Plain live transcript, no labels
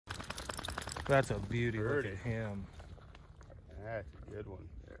That's a beauty. Look at him. That's a good one.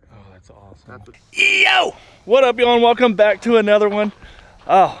 Oh, that's awesome. Yo! What up, y'all, and welcome back to another one.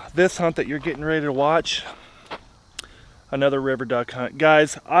 Oh, this hunt that you're getting ready to watch, another river duck hunt.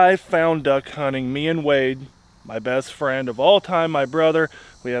 Guys, I found duck hunting, me and Wade, my best friend of all time, my brother.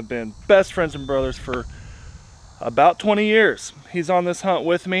 We have been best friends and brothers for about 20 years. He's on this hunt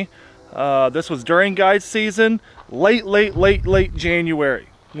with me. This was during guide season, late January.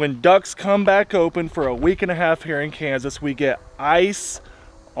 When ducks come back open for a week and a half here in Kansas, we get ice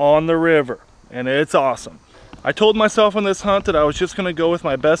on the river, and it's awesome. I told myself on this hunt that I was just gonna go with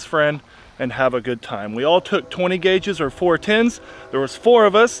my best friend and have a good time. We all took 20 gauges or 410s. There was 4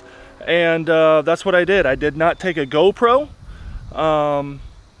 of us, and that's what I did. I did not take a GoPro.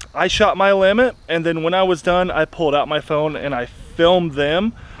 I shot my limit, and then when I was done, I pulled out my phone and I filmed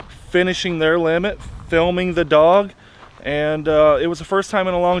them finishing their limit, filming the dog, and it was the first time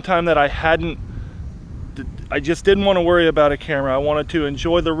in a long time that I just didn't want to worry about a camera. I wanted to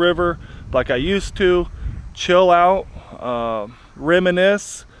enjoy the river like I used to, chill out,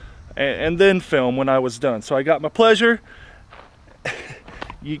 reminisce, and then film when I was done. So I got my pleasure.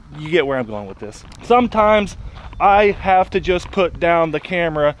 You get where I'm going with this. Sometimes I have to just put down the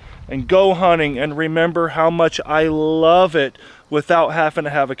camera and go hunting and remember how much I love it without having to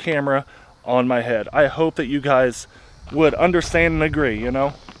have a camera on my head. I hope that you guys would understand and agree, you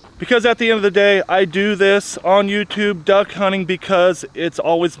know? Because at the end of the day, I do this on YouTube, duck hunting, because it's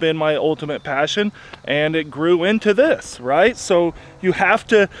always been my ultimate passion, and it grew into this, right? So you have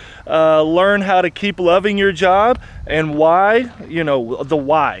to learn how to keep loving your job, and why, you know, the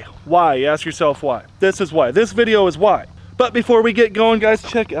why. Why, ask yourself why. This is why, this video is why. But before we get going, guys,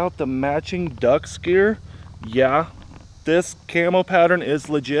 check out the matching ducks gear. Yeah, this camo pattern is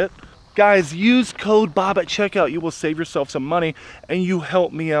legit. Guys, use code BOB at checkout. You will save yourself some money, and you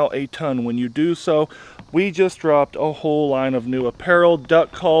help me out a ton when you do so. We just dropped a whole line of new apparel,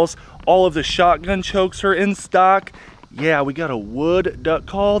 duck calls. All of the shotgun chokes are in stock. Yeah, we got a wood duck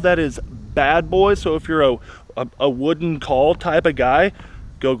call that is bad boy. So if you're a wooden call type of guy,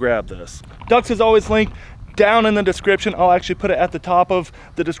 go grab this. Ducks is always linked down in the description. I'll actually put it at the top of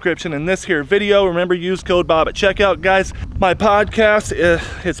the description in this here video. Remember, use code BOB at checkout. Guys, my podcast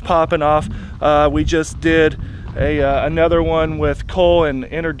is popping off. We just did another one with Cole and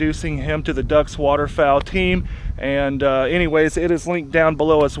introducing him to the Ducks waterfowl team. And anyways, it is linked down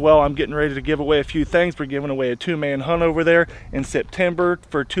below as well. I'm getting ready to give away a few things. We're giving away a 2-man hunt over there in September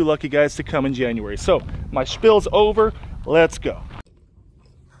for 2 lucky guys to come in January. So my spiel's over. Let's go.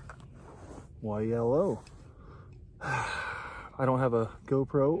 Why yellow? I don't have a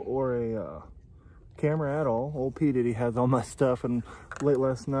GoPro or a camera at all. Old P Diddy has all my stuff, and late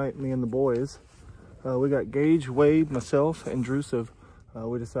last night, me and the boys, we got Gage, Wade, myself, and Drusiv.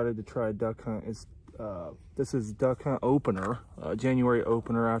 We decided to try a duck hunt. This is duck hunt opener, January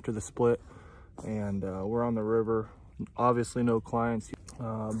opener after the split, and we're on the river. Obviously no clients,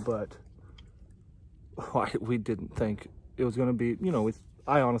 but we didn't think it was going to be, you know,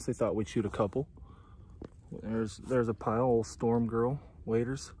 I honestly thought we'd shoot a couple. There's a pile of Storm Girl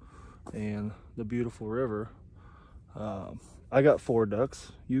waders and the beautiful river. I got 4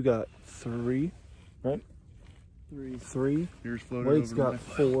 ducks. You got 3, right? 3. Wade's got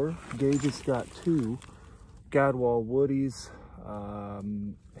 4. Gage's got 2. Gadwall Woodies,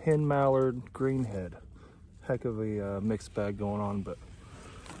 hen mallard, greenhead. Heck of a mixed bag going on, but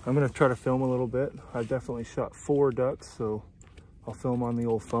I'm gonna try to film a little bit. I definitely shot 4 ducks, so I'll film on the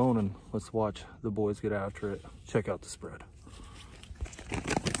old phone and let's watch the boys get after it. Check out the spread.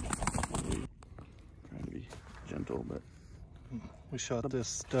 Trying to be gentle, but we shot this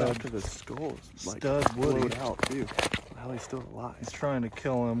stud to the skull. Stud Woody out too. How he's still alive? He's trying to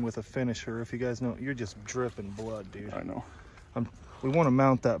kill him with a finisher. If you guys know, you're just dripping blood, dude. I know. We want to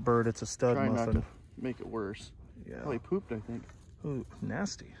mount that bird. It's a stud Trying muffin. not to make it worse. Yeah. Oh, he pooped, I think. Ooh,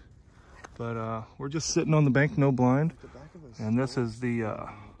 nasty. But we're just sitting on the bank, no blind. And this is the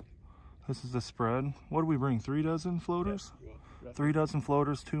spread. What do we bring? 3 dozen floaters? Yeah. 3 dozen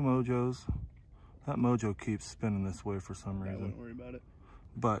floaters, 2 mojos. That mojo keeps spinning this way for some reason. I wouldn't worry about it.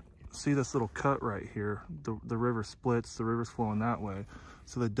 But see this little cut right here? The river splits, the river's flowing that way.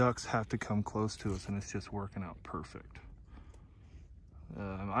 So the ducks have to come close to us, and it's just working out perfect.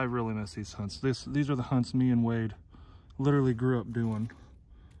 I really miss these hunts. These are the hunts me and Wade literally grew up doing.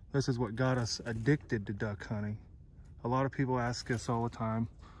 This is what got us addicted to duck hunting. A lot of people ask us all the time,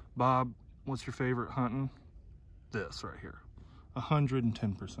 Bob, what's your favorite hunting? This right here,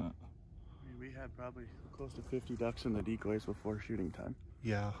 110%. We had probably close to 50 ducks in the decoys before shooting time.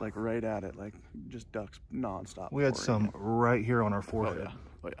 Yeah. Like right at it, like just ducks nonstop. We had some right here on our forehead.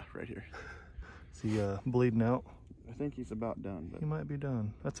 Oh yeah, right here. Is he bleeding out? I think he's about done. But He might be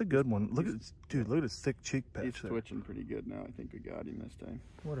done. That's a good one. Look at this, dude. Look at his thick cheek patch he's there. twitching pretty good now. I think we got him this time.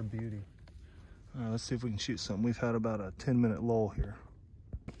 What a beauty. All right, let's see if we can shoot something. We've had about a 10-minute lull here.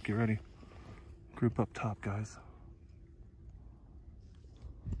 Get ready. Group up top, guys.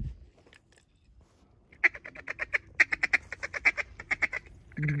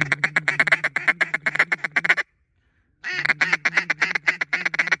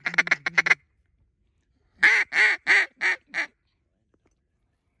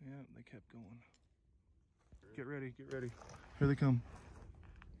 Yeah, they kept going. Get ready, get ready. Here they come.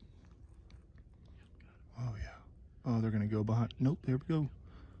 Oh yeah. Oh, they're gonna go behind. Nope, there we go.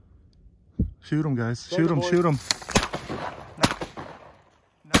 Shoot them, guys. Shoot them, shoot them.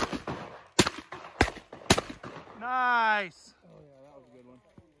 Nice. Oh yeah, that was a good one.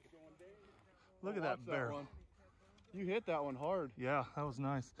 Look at that bear. You hit that one hard. Yeah, that was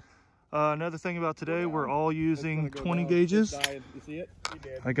nice. Another thing about today, we're all using 20 gauges. You see it? You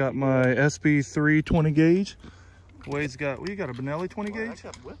did. I got my SB3 20 gauge. Wade's got, what, you got a Benelli 20 Boy, I gauge?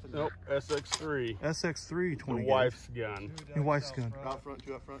 kept whiffing Nope, SX3. SX3 20 The gauge. wife's gun. Your wife's gun. Out front,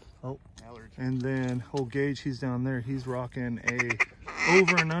 two up front. Oh. Allard. And then old Gage, he's down there. He's rocking a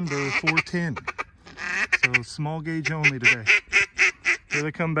over and under 410. So small gauge only today. Here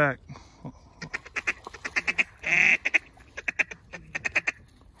they come back.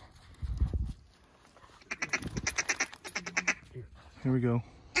 Here we go.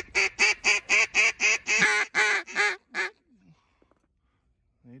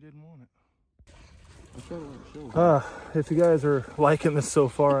 They didn't want it. If you guys are liking this so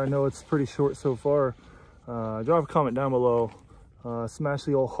far, I know it's pretty short so far. Drop a comment down below. Smash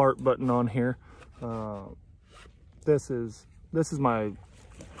the old heart button on here. This is my,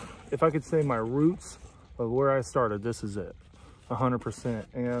 if I could say my roots of where I started, this is it, 100%.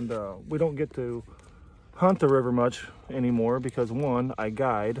 And we don't get to hunt the river much anymore because one, I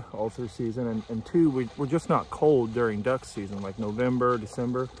guide all through season, and two, we're just not cold during duck season, like November,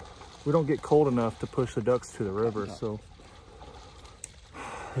 December. We don't get cold enough to push the ducks to the river, so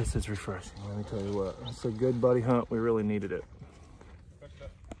this is refreshing. Let me tell you what, it's a good buddy hunt. We really needed it.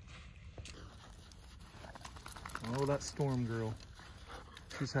 Oh, that storm girl,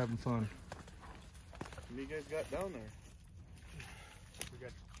 she's having fun. What do you guys got down there? We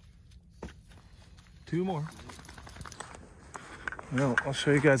got 2 more. Well, I'll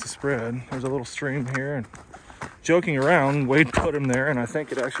show you guys the spread. There's a little stream here, and joking around, Wade put him there, and I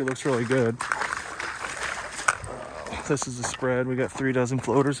think it actually looks really good. This is the spread. We got 3 dozen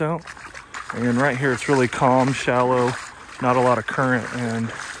floaters out, and right here it's really calm, shallow, not a lot of current.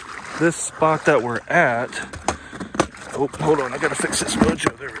 And this spot that we're at, oh, hold on, I gotta fix this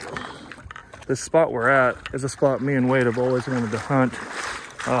mojo. There we go. This spot we're at is a spot me and Wade have always wanted to hunt.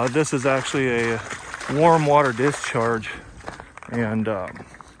 This is actually a warm water discharge, and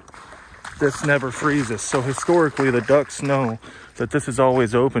this never freezes. So historically, the ducks know that this is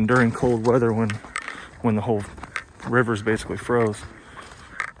always open during cold weather when the whole river's basically froze.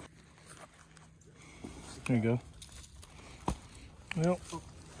 There you go. Well,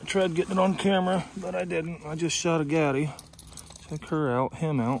 I tried getting it on camera, but I didn't. I just shot a gaddy. Check her out,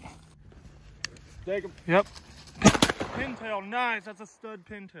 him out. take him. Yep. Pintail, nice. That's a stud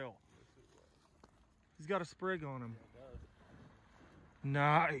pintail. He's got a sprig on him.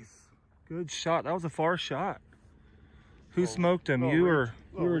 Nice. Good shot. That was a far shot. Who smoked him? You or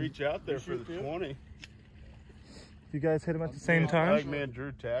We'll reach out there for the 20. you guys hit him at the same time? Like man,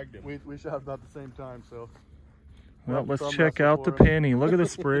 Drew tagged him. We shot about the same time, so. Well, let's Thumb check wrestle out the for him. penny. Look at the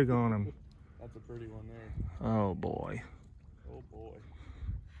sprig on him. That's a pretty one there. Oh boy. Oh boy.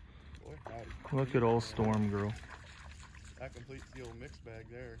 Boy, howdy. Look at old Storm Girl. That completes the old mix bag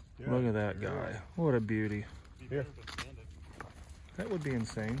there. Look at that guy. What a beauty. Be Here. better to stand it. That would be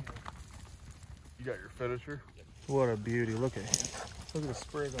insane. You got your finisher? What a beauty. Look at him. Look at the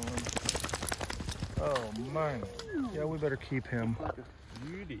sprig on him. Oh man. Yeah, we better keep him.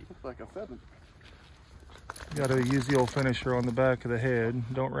 Beauty. Looks like a pheasant. You gotta use the old finisher on the back of the head.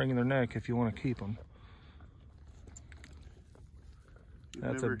 Don't wring their neck if you want to keep them.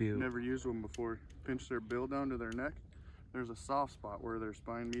 That's a beaut. Never used one before. Pinch their bill down to their neck. There's a soft spot where their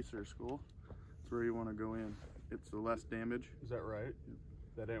spine meets their skull. That's where you want to go in. It's the less damage. Is that right?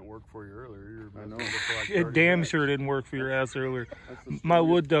 That didn't work for you earlier. I know. It damn sure didn't work for your ass earlier. That's the My strongest-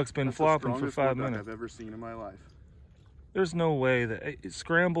 wood duck's been that's the flopping for strongest 5 wood duck minutes. I've ever seen in my life. There's no way that it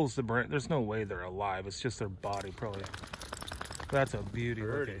scrambles the brain. There's no way they're alive. It's just their body, probably. That's a beauty.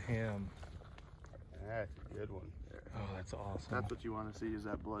 Look Birdie. at him. That's a good one. Oh, that's awesome. That's what you want to see, is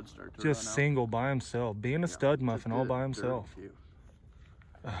that blood start to Just run out. single by himself, being a stud muffin all by Good, himself. very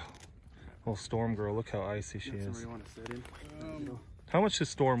cute. Oh, Storm Girl, look how icy she Somewhere is. you want to sit in? How much does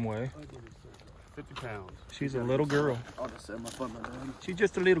Storm weigh? 50 pounds. She's a little girl. I'll just set my foot in my bed. She's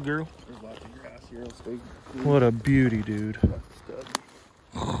just a little girl. There's lots of grass here. It'll stay. What a beauty, dude. Stud.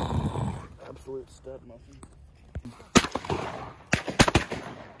 Absolute stud muffin.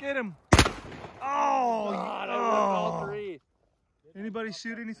 Get him. Oh, God, I ripped all three. Anybody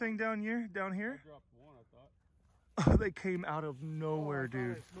shoot anything down here? Down here? Dropped one, I thought. They came out of nowhere,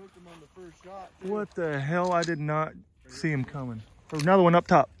 dude. I smoked him on the first shot. What the hell? I did not see him coming. There's another one up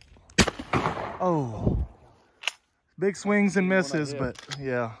top. Oh. Big swings and misses, but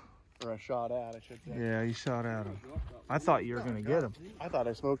yeah. Or I shot at, I should say. Yeah, you shot at him. I thought you were going to get him. I thought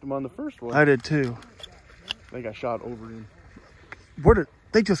I smoked him on the first one. I did too. I think I shot over him. Where did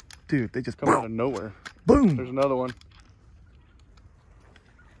they just, dude, they just Come out of nowhere. boom. There's another one.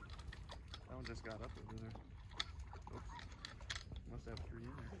 That one just got up over there. Oops. Must have three in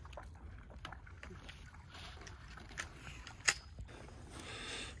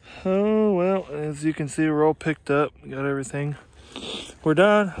there. Oh, well, as you can see, we're all picked up. We got everything. We're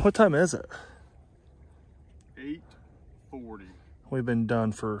done. What time is it? 8:40. We've been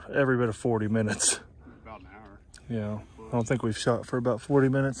done for every bit of 40 minutes. About an hour. Yeah, I don't think we've shot for about 40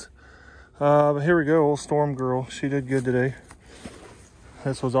 minutes. But here we go, old Storm Girl. She did good today.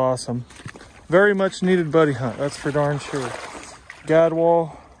 This was awesome. Very much needed buddy hunt, that's for darn sure.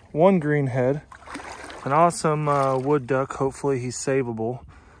 Gadwall, one greenhead, an awesome wood duck. Hopefully he's savable.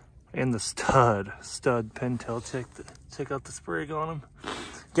 And the stud pintail. Check out the sprig on him.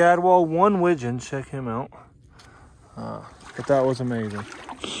 Gadwall, one widgeon. Check him out. But that was amazing.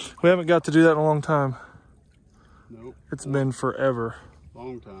 We haven't got to do that in a long time. Nope. It's been forever.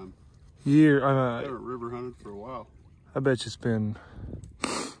 Long time. I haven't river hunted for a while. I bet you it's been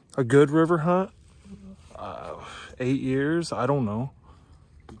a good river hunt. 8 years. I don't know.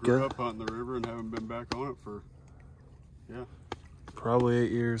 Grew up hunting the river and haven't been back on it for, yeah. Probably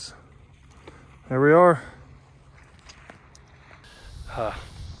 8 years. There we are.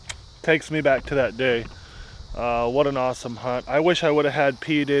 Takes me back to that day. What an awesome hunt. I wish I would have had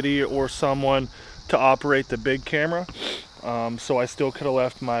P. Diddy or someone to operate the big camera. So I still could have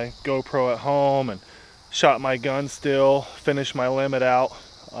left my GoPro at home and shot my gun still, finished my limit out.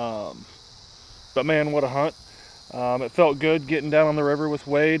 But man, what a hunt. It felt good getting down on the river with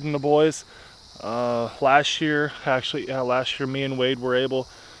Wade and the boys. Last year me and Wade were able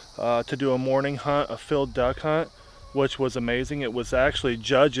to do a morning hunt, a filled duck hunt, which was amazing. It was actually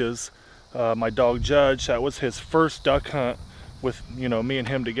Judge's, my dog Judge. That was his first duck hunt with, you know, me and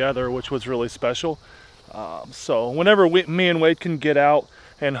him together, which was really special. So whenever me and Wade can get out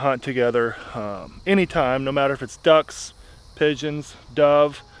and hunt together, anytime, no matter if it's ducks, pigeons,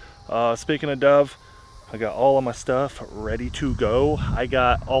 dove. Speaking of dove, I got all of my stuff ready to go. I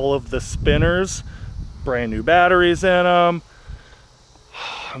got all of the spinners, brand new batteries in them.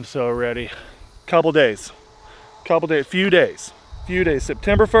 I'm so ready. Few days.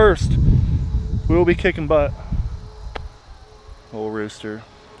 September 1st, we will be kicking butt. Old rooster,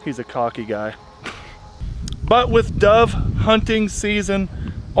 he's a cocky guy. But with dove hunting season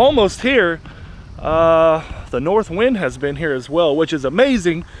almost here, the north wind has been here as well, which is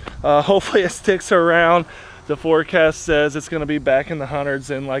amazing. Hopefully it sticks around. The forecast says it's going to be back in the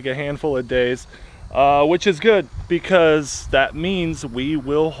hundreds in like a handful of days, which is good because that means we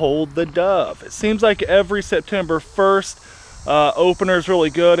will hold the dove. It seems like every September 1st opener is really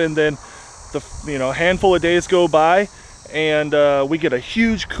good, and then the handful of days go by and we get a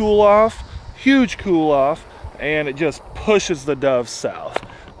huge cool off, and it just pushes the dove south.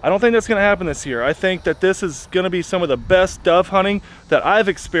 I don't think that's going to happen this year. I think that this is going to be some of the best dove hunting that I've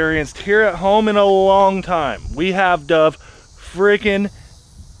experienced here at home in a long time. We have dove freaking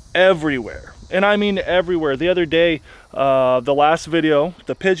everywhere. And I mean everywhere. The other day, the last video,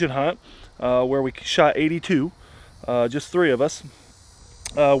 the pigeon hunt, where we shot 82, just 3 of us,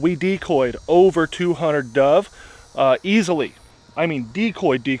 we decoyed over 200 dove easily. I mean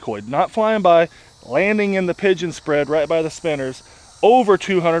decoyed, not flying by, landing in the pigeon spread right by the spinners. Over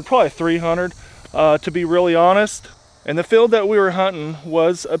 200, probably 300, to be really honest. And the field that we were hunting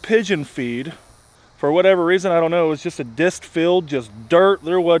was a pigeon feed. For whatever reason, I don't know, it was just a disc field, just dirt.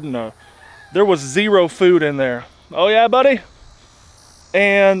 There was zero food in there. Oh yeah, buddy?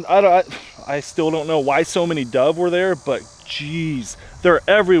 And I still don't know why so many dove were there, but geez, they're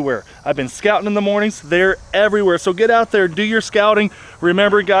everywhere. I've been scouting in the mornings, they're everywhere. So get out there, do your scouting.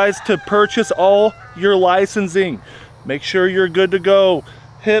 Remember guys, to purchase all your licensing. Make sure you're good to go.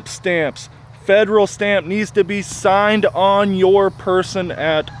 HIP stamps, federal stamp needs to be signed on your person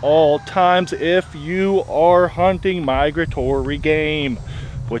at all times if you are hunting migratory game.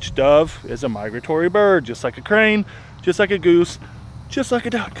 which dove is a migratory bird, just like a crane, just like a goose, just like a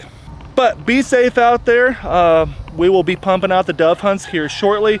duck. But be safe out there. We will be pumping out the dove hunts here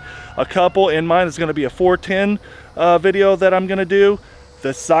shortly. A couple in mind is going to be a 410 video that I'm going to do.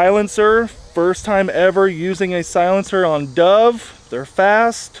 The silencer, first time ever using a silencer on dove. They're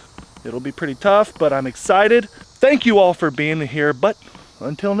fast. It'll be pretty tough, but I'm excited. Thank you all for being here, but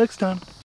until next time.